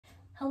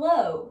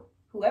Hello,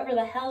 whoever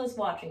the hell is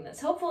watching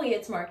this. Hopefully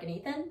it's Mark and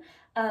Ethan.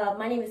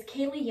 My name is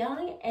Kaylee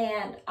Young,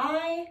 and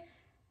I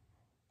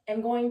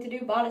am going to do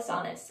Unus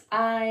Annus.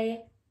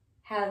 I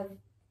have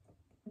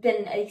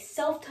been a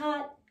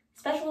self-taught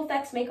special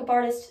effects makeup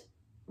artist,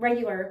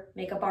 regular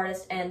makeup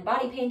artist, and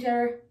body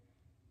painter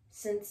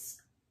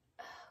since,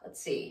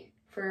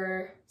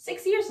 for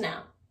 6 years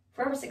now.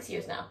 For over 6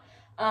 years now.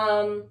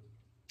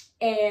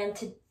 And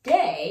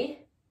today,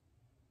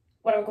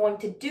 what I'm going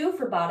to do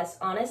for Unus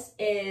Annus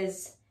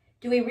is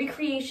do a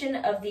recreation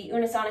of the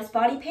Unus Annus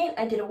body paint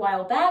I did a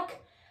while back.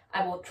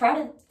 I will try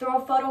to throw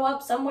a photo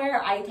up somewhere.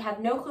 I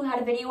have no clue how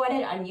to video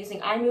edit. I'm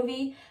using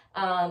iMovie.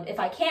 If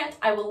I can't,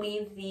 I will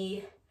leave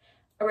the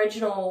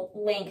original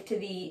link to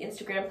the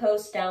Instagram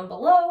post down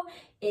below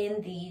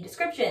in the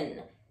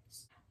description.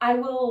 I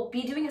will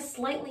be doing a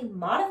slightly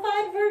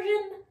modified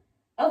version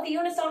of the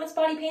Unus Annus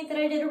body paint that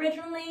I did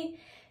originally,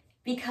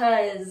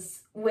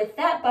 because with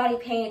that body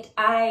paint,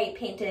 I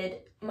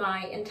painted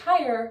my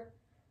entire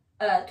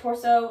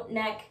torso,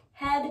 neck,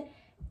 head,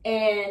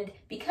 and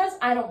because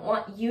I don't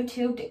want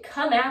YouTube to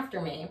come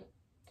after me,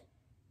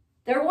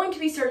 there are going to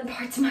be certain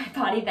parts of my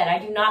body that I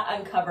do not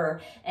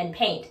uncover and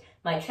paint,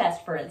 my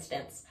chest, for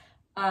instance.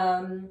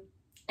 And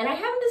I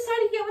haven't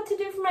decided yet what to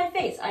do for my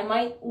face. I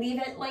might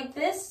leave it like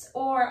this,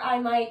 or I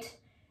might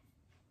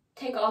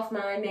take off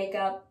my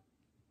makeup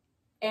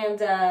and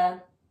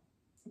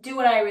do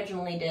what I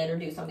originally did or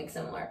do something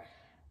similar.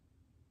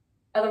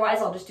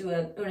 Otherwise, I'll just do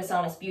a Unus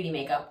Annus beauty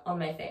makeup on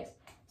my face.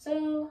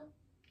 So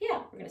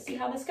yeah, we're gonna see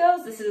how this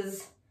goes. This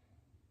is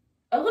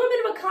a little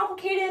bit of a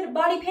complicated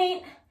body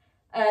paint.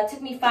 It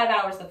took me 5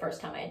 hours the first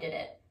time I did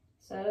it.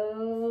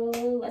 So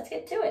let's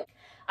get to it.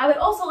 I would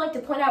also like to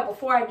point out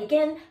before I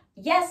begin,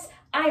 yes,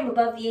 I am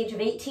above the age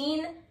of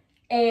 18.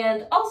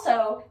 And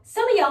also,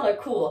 some of y'all are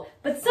cool,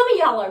 but some of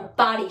y'all are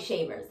body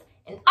shamers.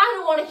 And I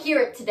don't want to hear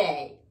it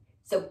today.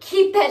 So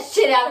keep that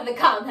shit out of the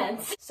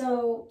comments.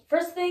 So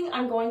first thing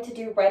I'm going to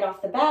do right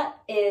off the bat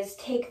is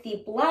take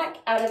the black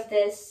out of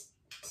this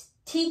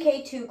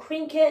TK2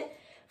 cream kit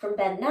from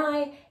Ben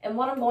Nye, and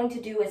what I'm going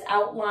to do is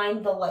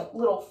outline the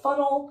little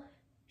funnel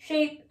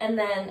shape and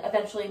then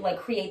eventually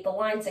create the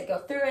lines that go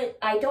through it.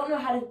 I don't know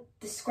how to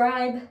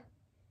describe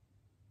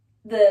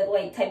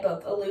the type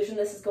of illusion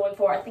this is going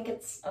for. I think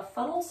it's a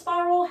funnel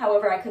spiral,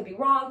 however I could be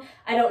wrong.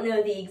 I don't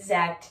know the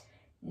exact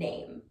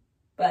name,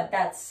 but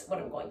that's what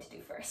I'm going to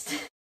do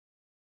first.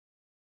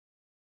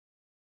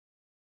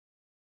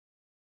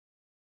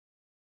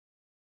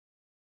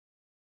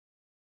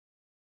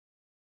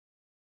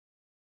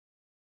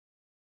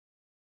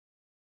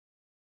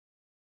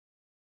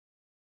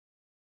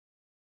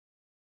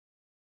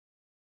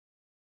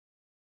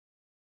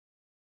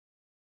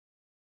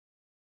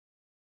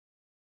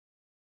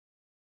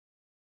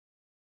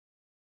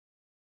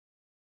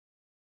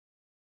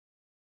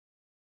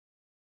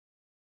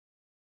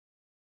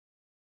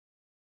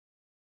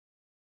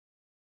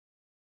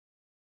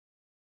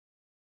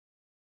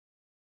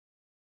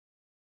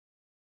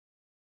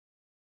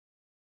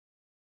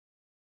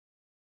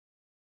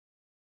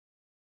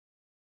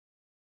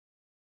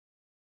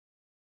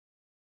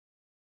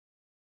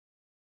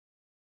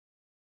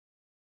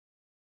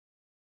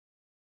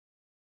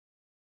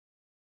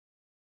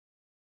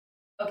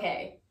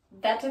 Okay,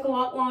 that took a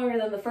lot longer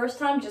than the first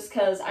time just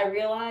because I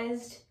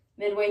realized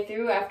midway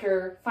through,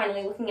 after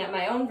finally looking at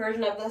my own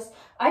version of this,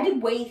 I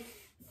did way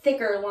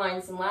thicker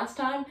lines than last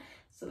time,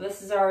 so this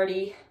has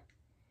already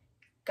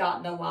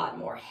gotten a lot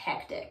more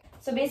hectic.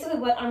 So basically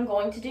what I'm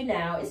going to do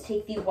now is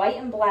take the white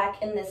and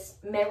black in this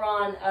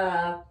Meron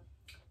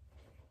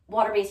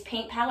water-based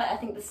paint palette. I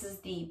think this is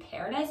the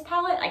Paradise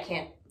palette. I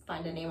can't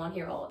find a name on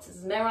here. All it says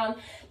is Meron.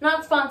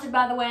 Not sponsored,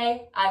 by the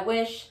way. I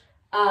wish.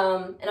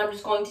 And I'm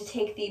just going to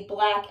take the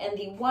black and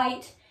the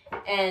white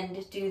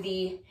and do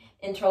the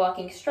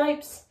interlocking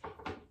stripes.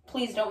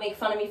 Please don't make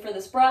fun of me for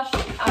this brush.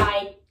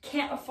 I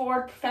can't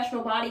afford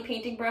professional body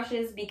painting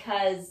brushes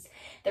because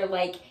they're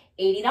like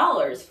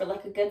 $80 for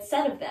a good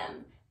set of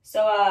them.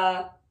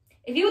 So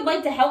if you would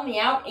like to help me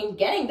out in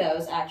getting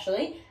those,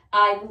 actually,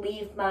 I will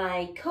leave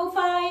my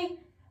Ko-Fi,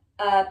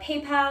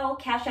 PayPal,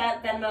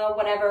 CashApp, Venmo,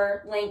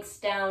 whatever, links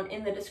down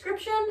in the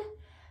description.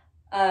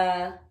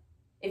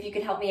 If you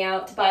could help me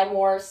out to buy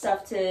more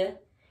stuff to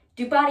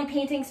do body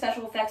painting,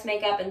 special effects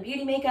makeup, and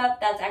beauty makeup,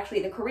 that's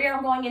actually the career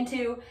I'm going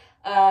into,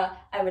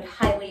 I would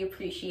highly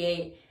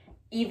appreciate.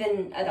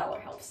 Even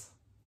 $1 helps.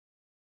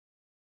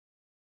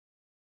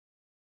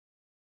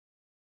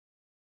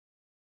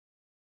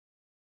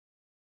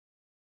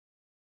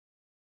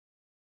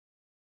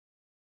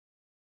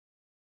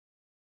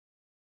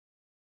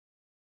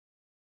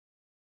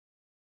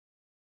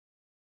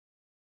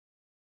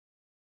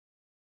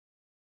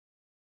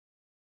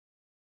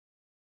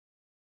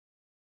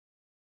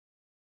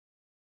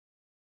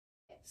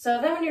 So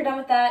then when you're done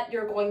with that,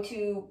 you're going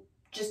to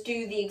just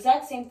do the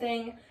exact same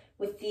thing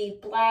with the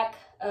black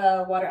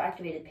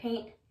water-activated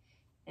paint,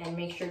 and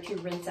make sure to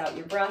rinse out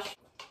your brush.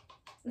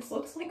 This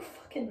looks like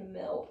fucking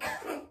milk.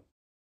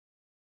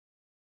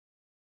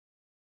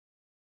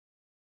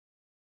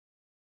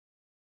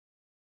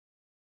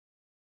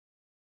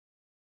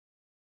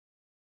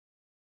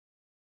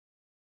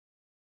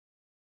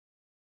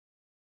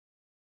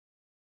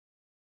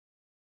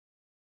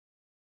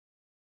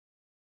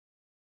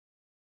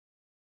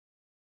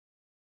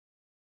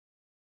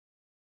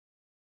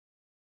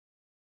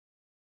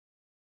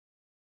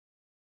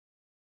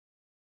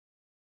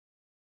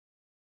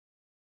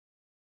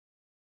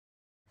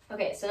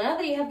 Okay, so now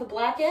that you have the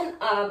black in,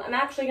 I'm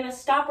actually going to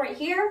stop right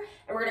here,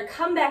 and we're going to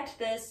come back to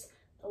this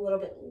a little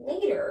bit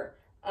later.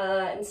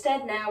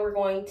 Instead, now we're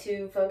going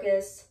to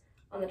focus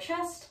on the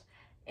chest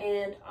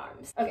and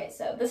arms. Okay,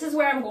 so this is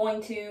where I'm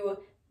going to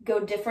go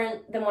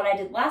different than what I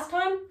did last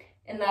time,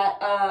 in that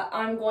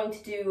I'm going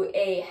to do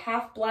a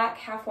half black,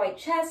 half white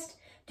chest,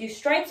 do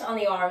stripes on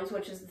the arms,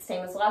 which is the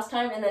same as last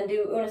time, and then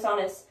do Unus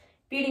Annus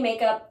beauty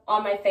makeup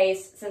on my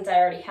face since I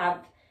already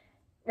have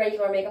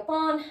regular makeup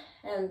on,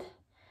 and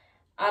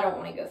I don't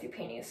want to go through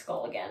painting a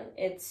skull again.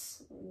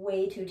 It's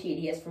way too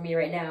tedious for me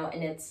right now,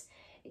 and it's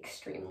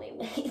extremely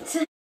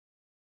late.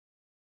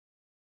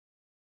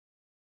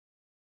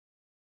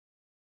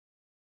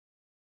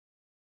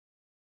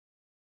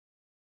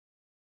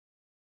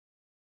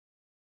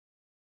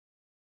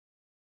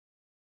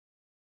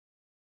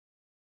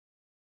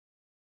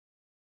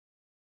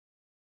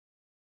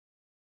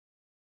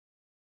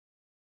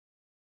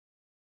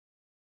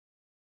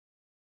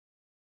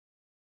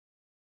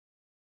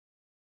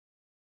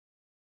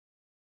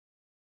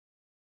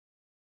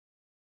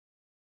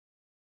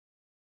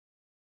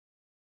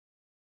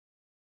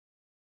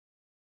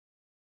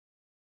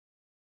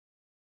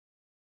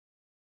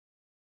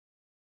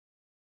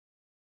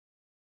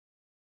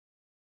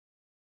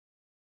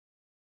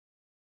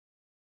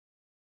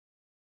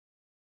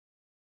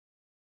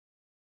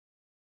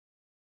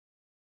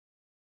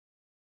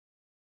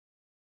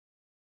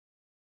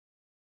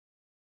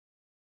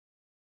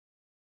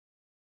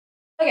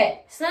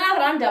 Okay, so now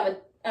that I'm done with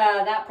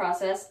that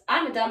process,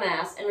 I'm a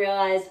dumbass and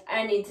realized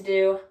I need to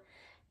do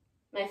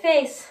my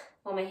face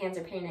while my hands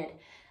are painted.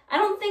 I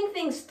don't think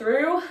things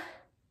through,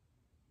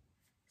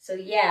 so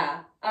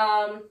yeah.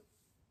 I'm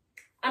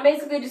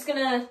basically just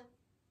gonna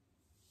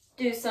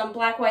do some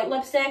black-white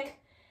lipstick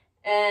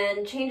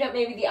and change up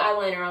maybe the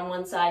eyeliner on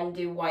one side and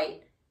do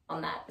white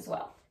on that as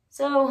well.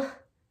 So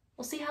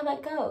we'll see how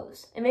that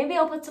goes. And maybe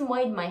I'll put some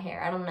white in my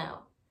hair, I don't know.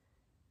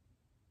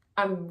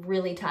 I'm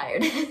really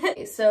tired.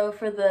 So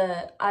for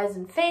the eyes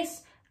and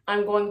face,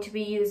 I'm going to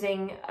be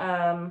using,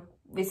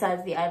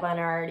 besides the eyeliner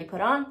I already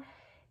put on,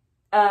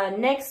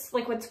 NYX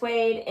Liquid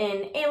Suede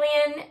in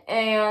Alien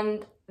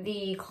and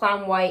the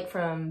Clown White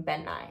from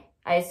Ben Nye.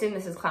 I assume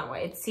this is Clown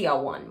White. It's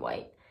CL1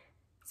 white.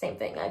 Same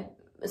thing, I'm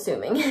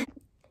assuming.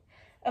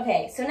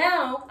 Okay, so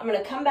now I'm going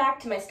to come back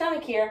to my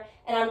stomach here,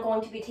 and I'm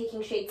going to be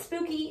taking shade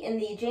Spooky in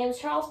the James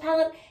Charles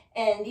palette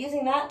and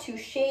using that to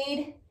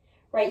shade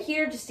right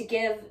here just to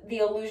give the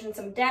illusion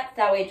some depth.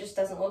 That way it just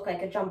doesn't look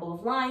like a jumble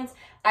of lines.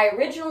 I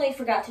originally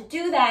forgot to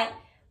do that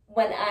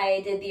when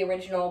I did the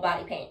original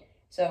body paint.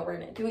 So we're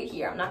going to do it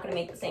here. I'm not going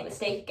to make the same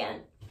mistake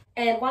again.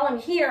 And while I'm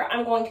here,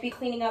 I'm going to be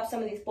cleaning up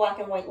some of these black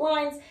and white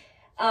lines.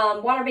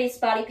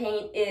 Water-based body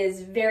paint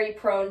is very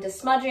prone to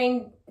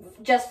smudging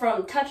just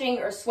from touching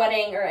or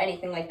sweating or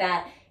anything like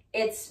that.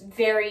 It's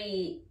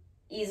very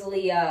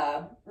easily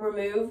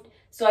removed.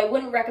 So I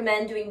wouldn't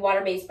recommend doing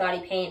water-based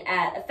body paint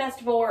at a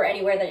festival or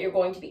anywhere that you're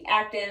going to be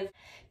active.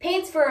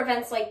 Paints for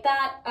events like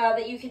that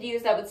that you could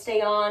use that would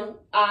stay on,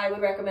 I would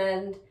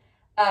recommend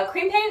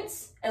cream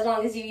paints, as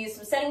long as you use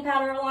some setting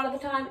powder a lot of the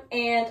time,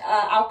 and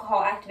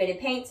alcohol-activated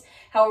paints.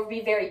 However,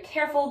 be very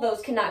careful. Those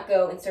cannot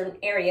go in certain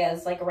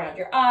areas, like around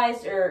your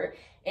eyes or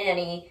in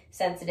any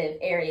sensitive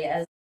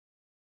areas.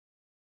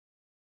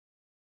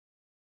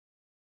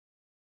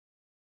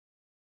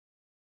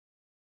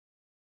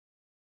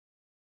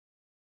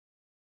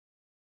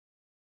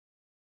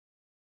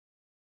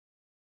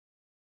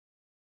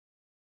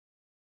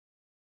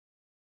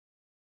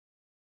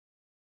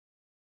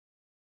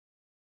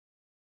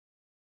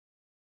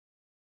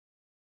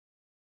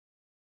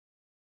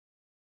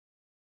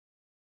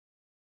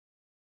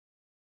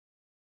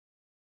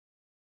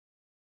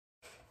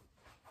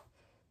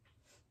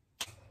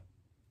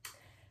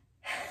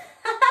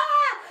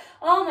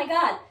 Oh my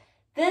god,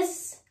 I don't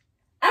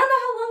know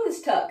how long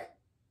this took.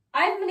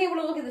 I haven't been able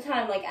to look at the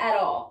time, like, at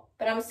all.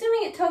 But I'm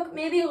assuming it took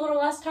maybe a little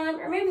less time,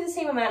 or maybe the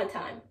same amount of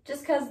time,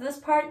 just because this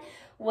part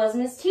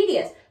wasn't as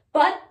tedious.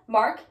 But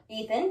Mark,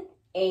 Ethan,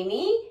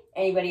 Amy,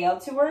 anybody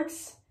else who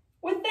works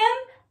with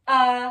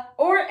them,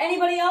 or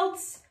anybody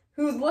else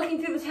who's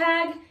looking through the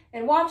tag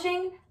and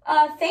watching,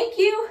 thank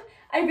you.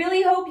 I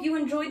really hope you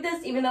enjoyed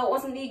this, even though it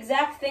wasn't the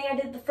exact thing I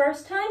did the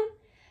first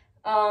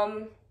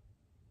time.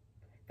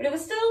 But it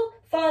was still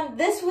fun.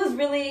 The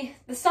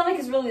stomach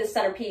is really the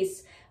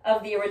centerpiece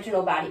of the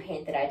original body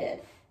paint that I did.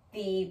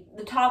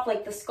 The top,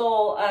 like the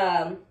skull,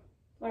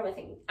 what am I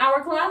thinking?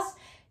 Hourglass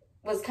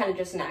was kind of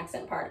just an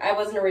accent part. I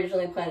wasn't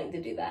originally planning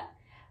to do that.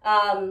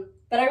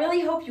 But I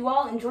really hope you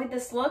all enjoyed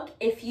this look.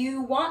 If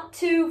you want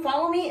to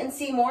follow me and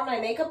see more of my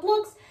makeup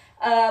looks,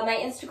 my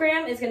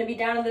Instagram is going to be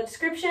down in the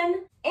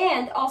description.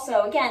 And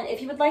also, again, if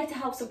you would like to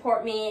help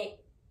support me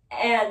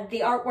and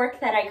the artwork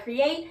that I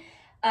create,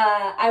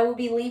 I will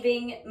be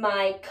leaving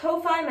my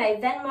Ko-Fi, my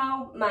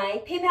Venmo,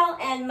 my PayPal,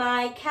 and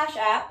my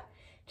CashApp,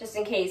 just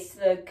in case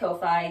the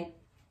Ko-Fi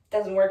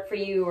doesn't work for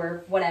you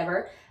or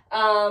whatever.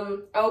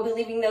 I will be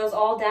leaving those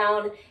all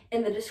down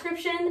in the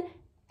description.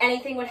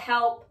 Anything would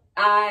help.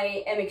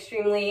 I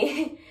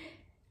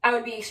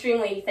would be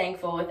extremely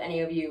thankful if any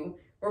of you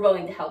were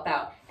willing to help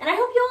out. And I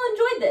hope you all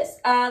enjoyed this.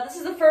 This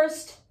is the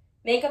first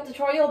makeup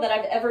tutorial that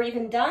I've ever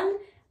even done.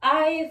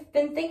 I've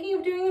been thinking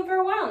of doing it for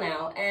a while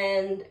now,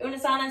 and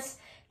Unus Annus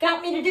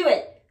got me to do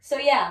it. So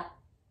yeah,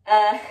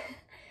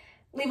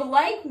 leave a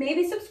like,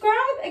 maybe subscribe.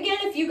 Again,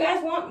 if you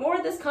guys want more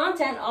of this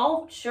content,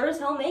 I'll sure as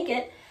hell make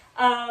it.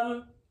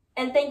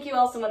 And thank you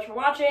all so much for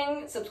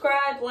watching.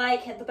 Subscribe,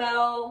 like, hit the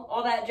bell,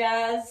 all that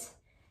jazz.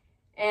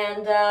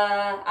 And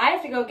I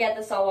have to go get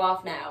this all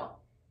off now.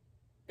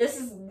 This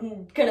is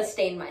gonna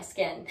stain my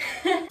skin.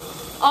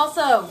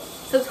 Also,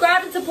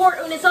 subscribe and support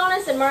Unus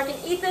Annus and Mark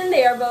and Ethan.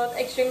 They are both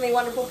extremely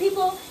wonderful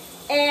people.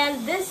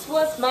 And this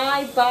was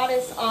my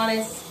Bodice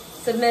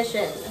Honest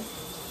submission.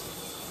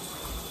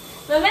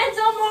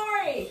 Memento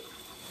Mori!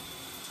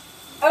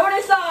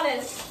 Unus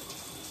Annus!